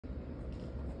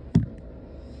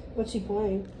What's he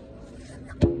playing?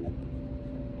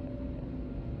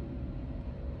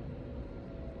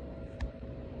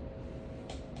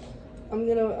 I'm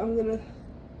gonna.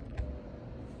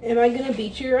 Am I gonna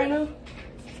beat you right now?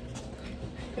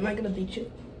 Am I gonna beat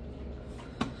you?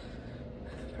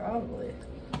 Probably.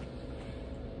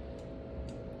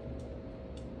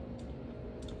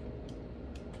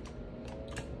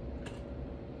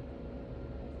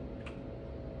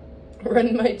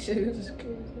 Run my twos is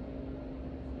crazy.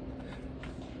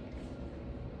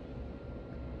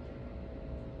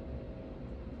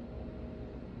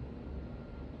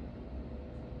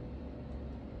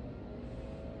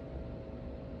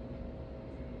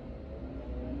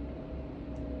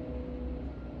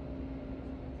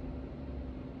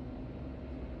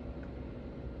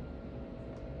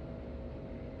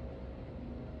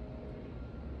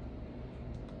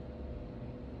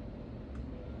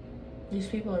 These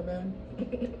people are bad.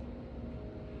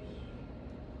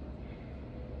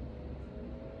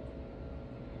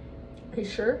 Are you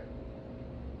sure?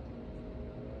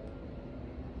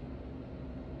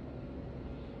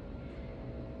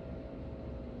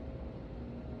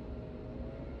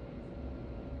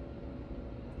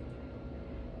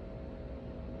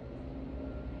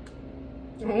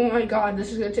 Oh my god,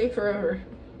 this is gonna take forever.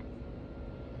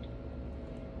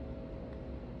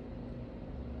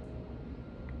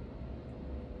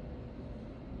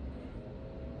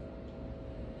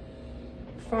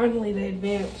 Finally, they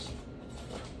advanced.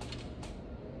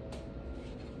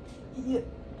 Yeah.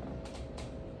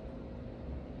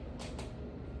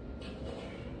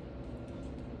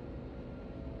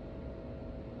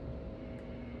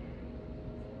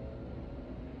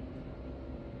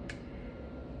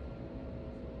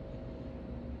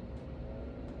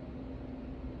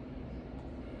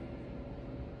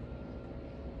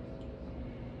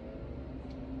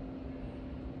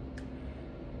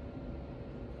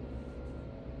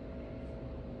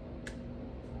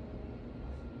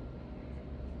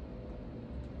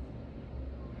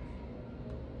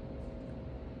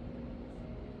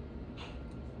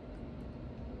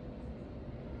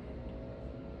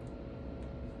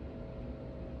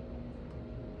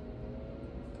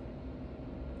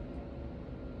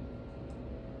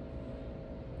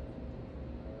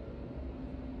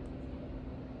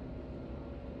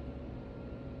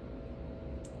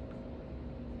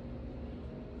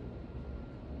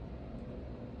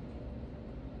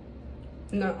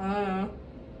 Nuh-uh.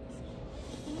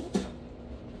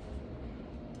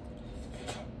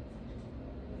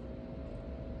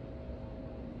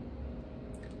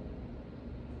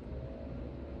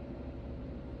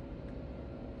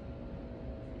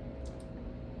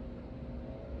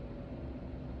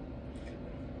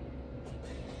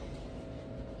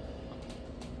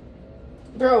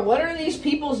 Bro, what are these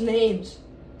people's names?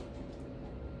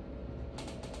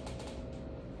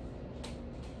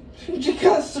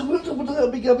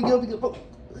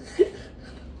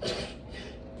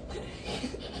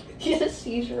 He had a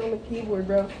seizure on the keyboard,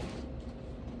 bro.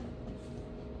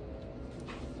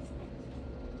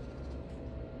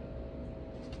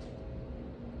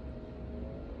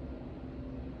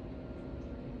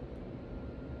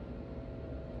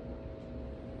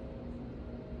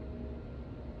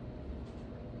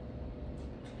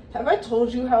 Have I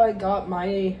told you how I got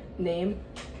my name?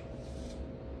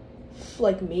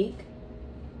 Like Meek?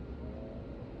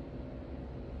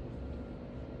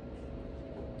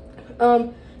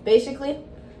 Basically,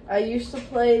 I used to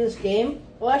play this game.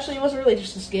 Well, actually, it wasn't really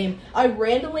just this game. I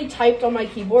randomly typed on my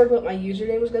keyboard what my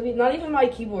username was gonna be. Not even my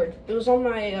keyboard. It was on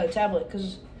my tablet,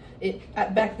 because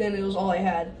back then it was all I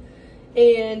had.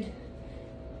 And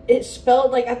it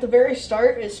spelled, like, at the very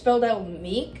start, it spelled out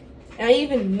Meek. And I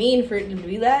even mean for it to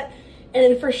be that. And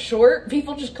then for short,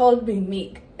 people just called me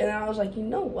Meek. And I was like, you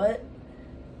know what?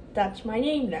 That's my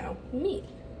name now, Meek.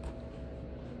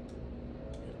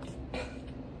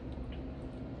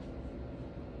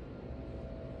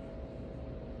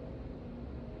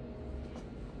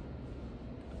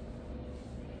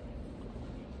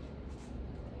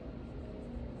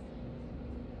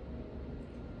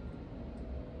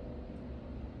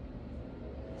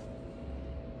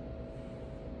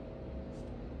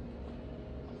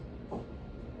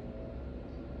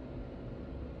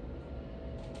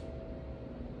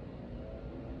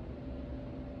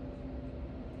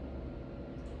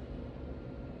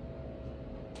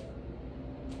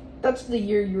 That's the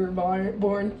year you were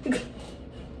born.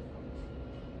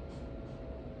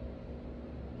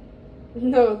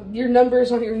 No, your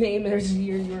number's on your name and there's the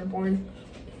year you were born.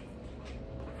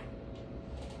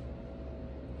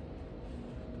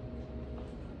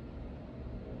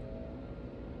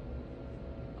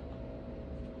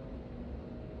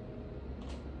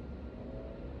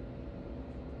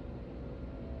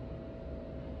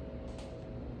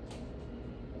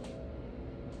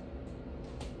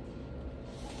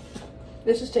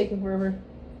 This is taking forever.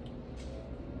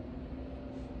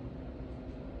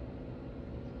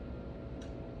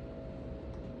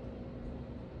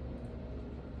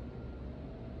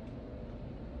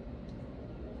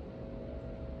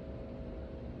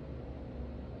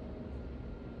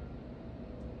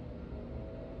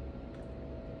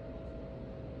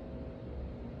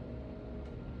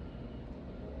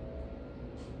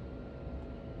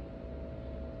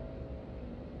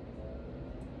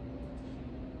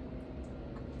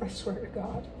 I swear to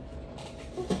God.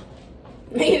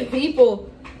 These people.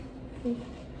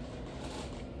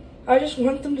 I just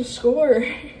want them to score.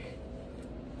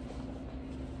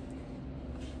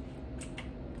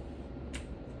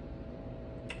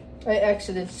 I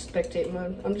exited spectate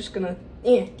mode. I'm just gonna,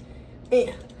 yeah.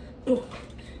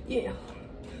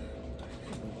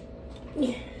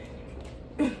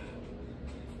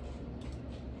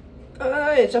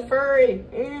 It's a furry.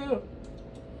 Ew.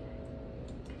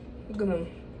 I'm gonna.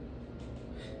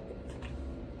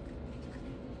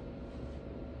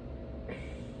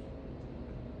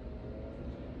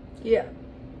 Yeah,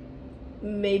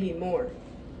 maybe more.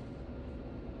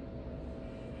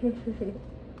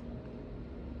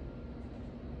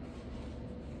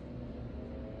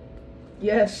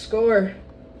 Yes, score.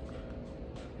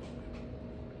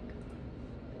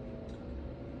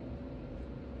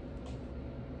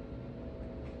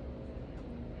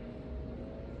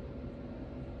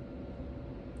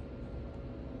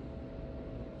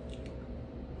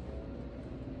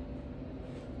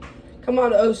 Come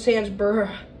on, O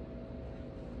Sandsborough.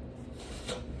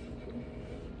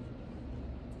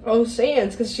 Oh,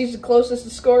 Sands, because she's the closest to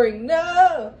scoring.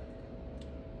 No!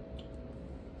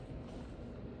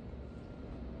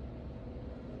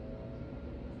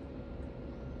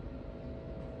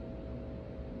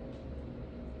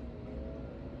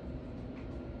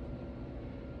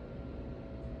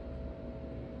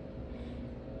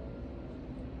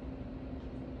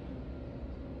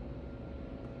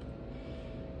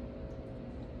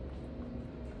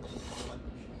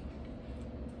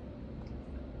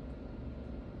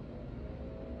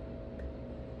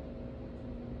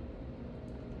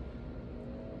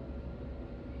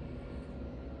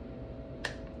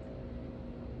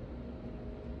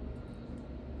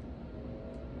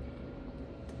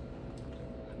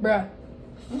 Bruh.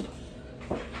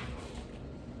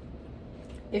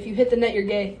 If you hit the net, you're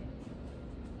gay.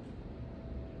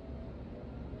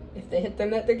 If they hit the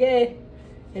net, they're gay.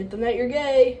 Hit the net, you're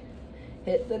gay.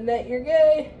 Hit the net, you're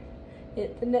gay.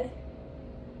 Hit the net.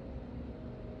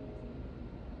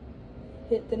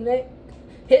 Hit the net.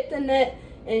 Hit the net,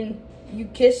 and you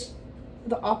kiss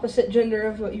the opposite gender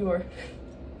of what you are.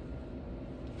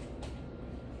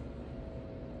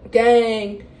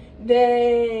 Dang.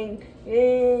 Dang.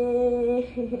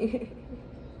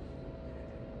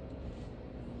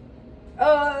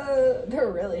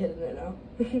 They're really hitting it now.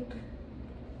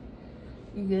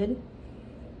 You good?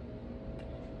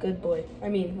 Good boy. I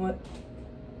mean, what?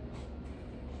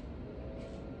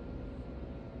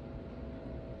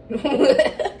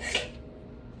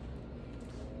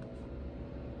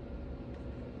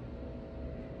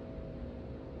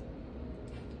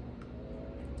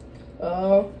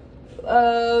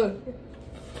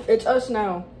 It's us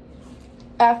now.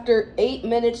 After 8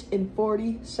 minutes and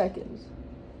 40 seconds.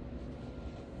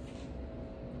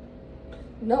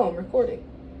 No, I'm recording.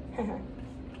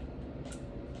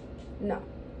 No.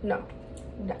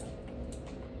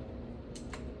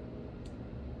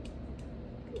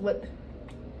 What?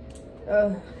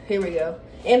 Here we go.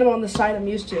 And I'm on the side I'm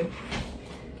used to.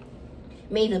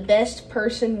 May the best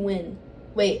person win.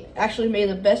 Wait, actually, may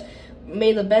the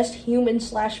best human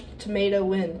 / tomato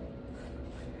win.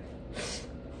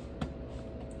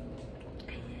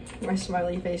 My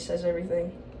smiley face says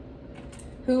everything.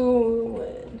 Who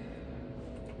would?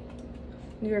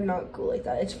 You're not cool like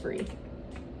that. It's free.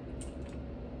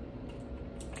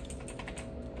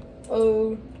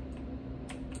 Oh.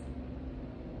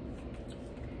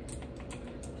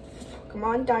 Come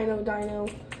on, Dino.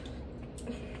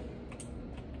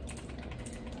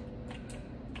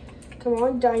 Come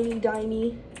on,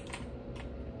 Diny.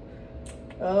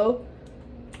 Oh.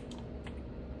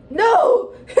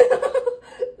 No!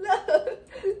 No!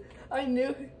 I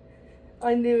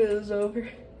knew it was over.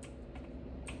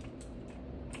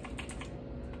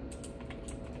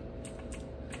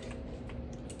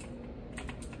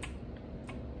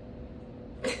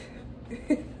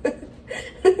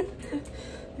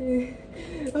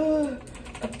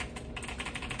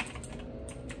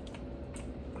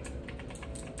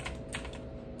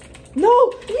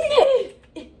 No!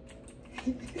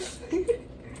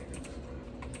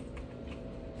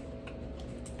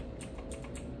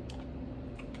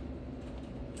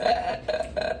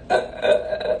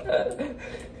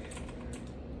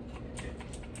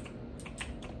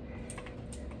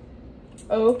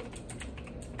 Oh.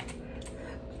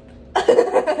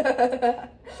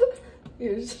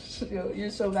 You're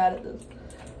so bad at this.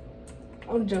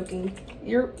 I'm joking.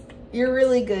 You're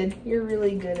really good. You're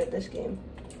really good at this game.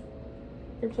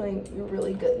 You're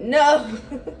really good. No!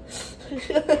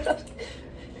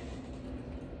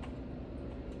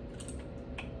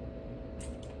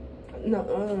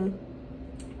 No.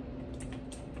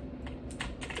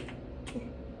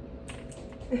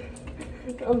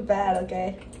 I'm bad,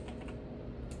 okay?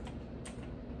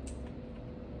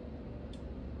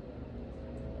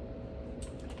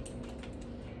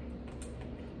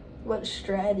 What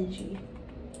strategy?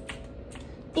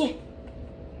 Eh.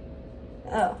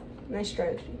 Oh, nice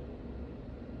strategy.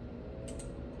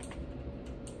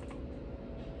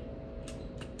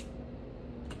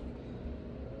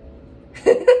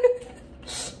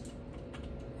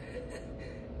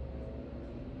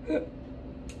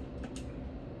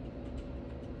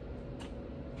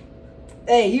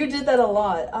 Hey, you did that a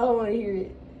lot. I don't want to hear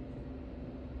it.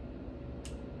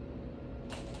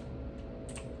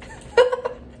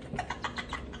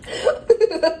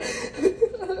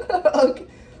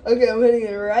 Okay, I'm hitting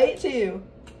it right to you.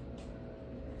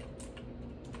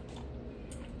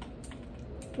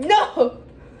 No!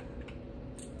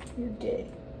 You're gay.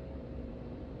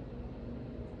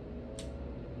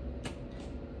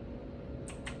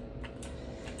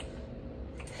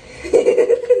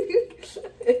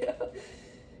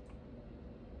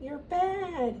 You're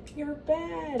bad. You're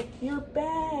bad. You're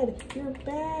bad. You're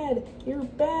bad. You're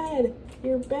bad.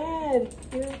 You're bad.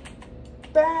 You're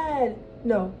bad.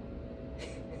 No.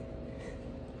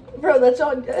 Bro, that's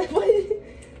on. What?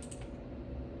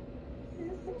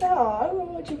 No, I don't know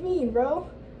what you mean, bro.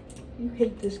 You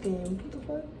hate this game. What the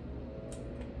fuck?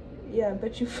 Yeah, I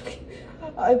bet you.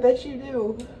 I bet you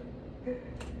do.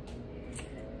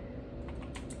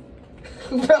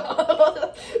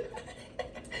 Bro.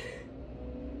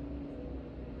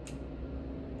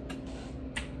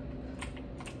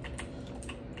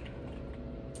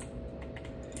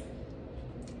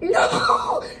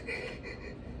 No!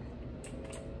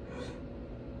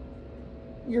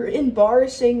 You're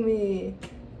embarrassing me.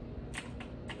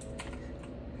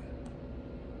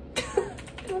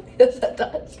 Yes, that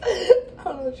does. I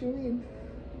don't know what you mean.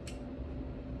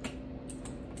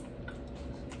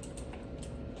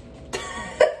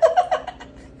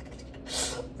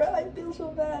 Bro, I feel so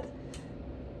bad.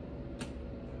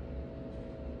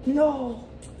 No.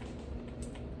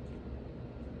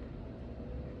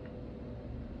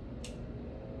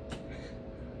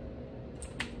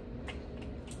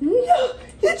 No,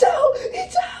 it's out!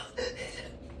 It's out!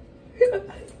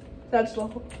 That's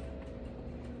low.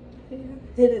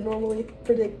 Hit it normally.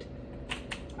 Predict.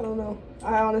 I don't know.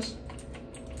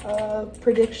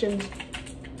 Predictions.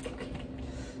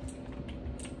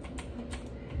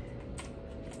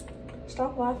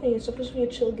 Stop laughing. It's supposed to be a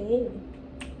chill game.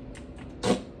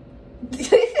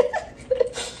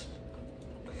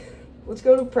 Let's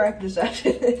go to practice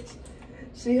after this.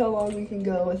 See how long we can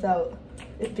go without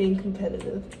it being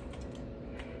competitive.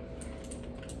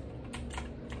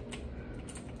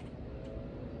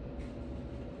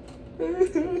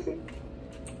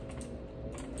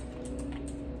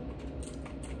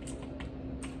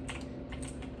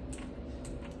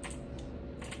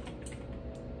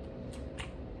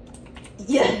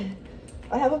 Yeah,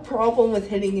 I have a problem with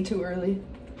hitting it too early.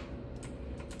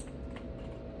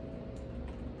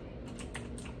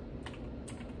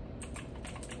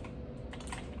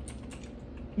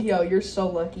 Yo, you're so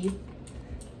lucky.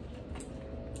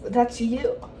 That's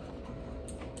you.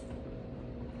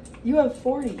 You have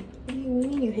 40. What do you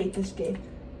mean you hate this game?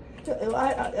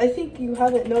 I think you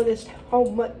haven't noticed how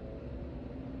much.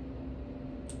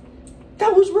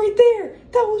 That was right there.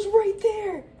 That was right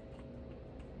there.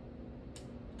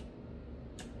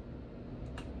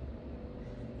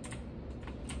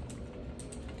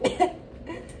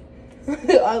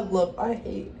 I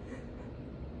hate.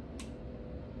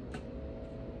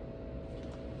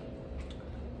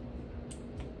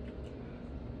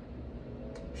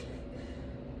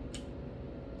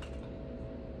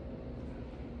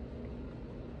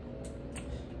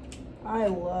 I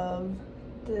love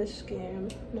this game,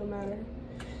 no matter.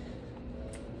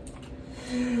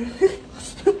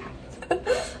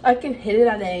 I can hit it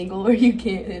at an angle or you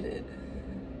can't hit it.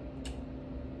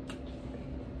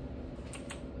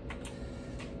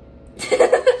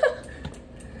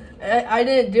 I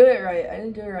didn't do it right. I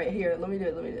didn't do it right. Here, let me do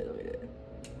it. Let me do it. Let me do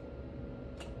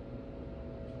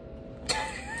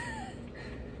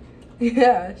it.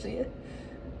 Yeah, see it?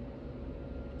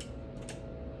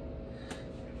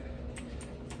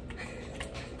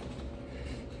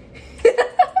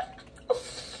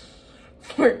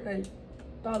 Fortnite.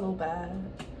 Not a little bad.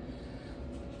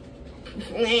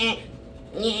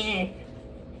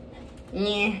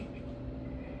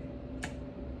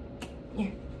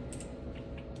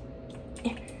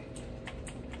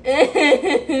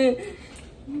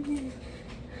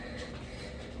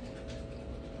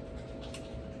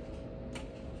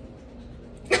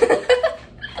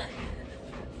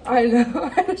 I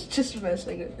know, I was just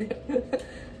messing with you.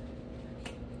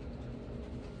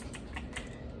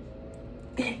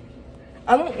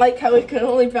 I don't like how it can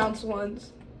only bounce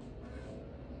once.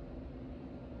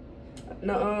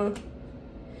 Nuh-uh.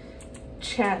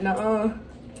 Chat, nuh-uh.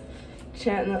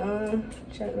 Chat, nuh-uh.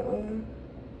 Chat, nuh-uh.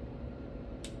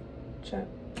 Chat,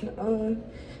 nuh-uh.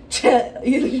 Chat,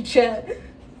 you chat.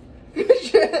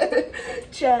 Chat.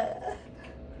 Chat.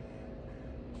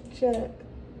 Chat.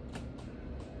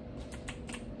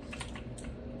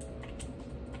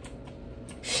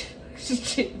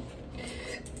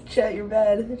 Chat, you're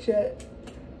bad. Chat.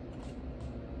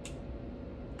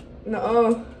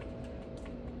 Nuh-uh.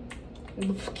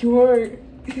 The fuck you aren't.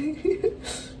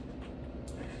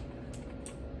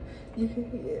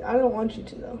 I don't want you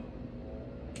to though.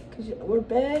 Cause we're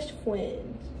best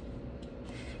friends.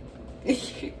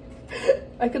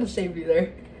 I could have saved you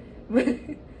there.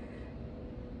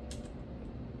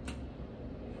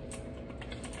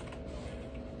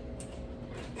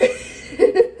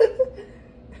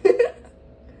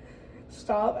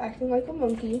 Stop acting like a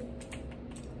monkey.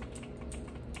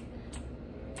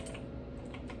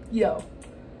 Yo.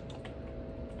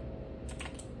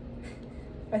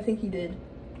 I think he did.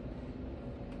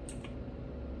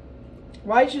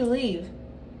 Why'd you leave?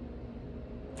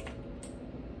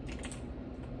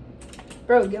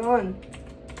 Bro, get on.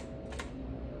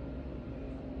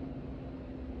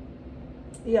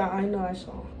 Yeah, I know, I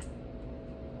saw.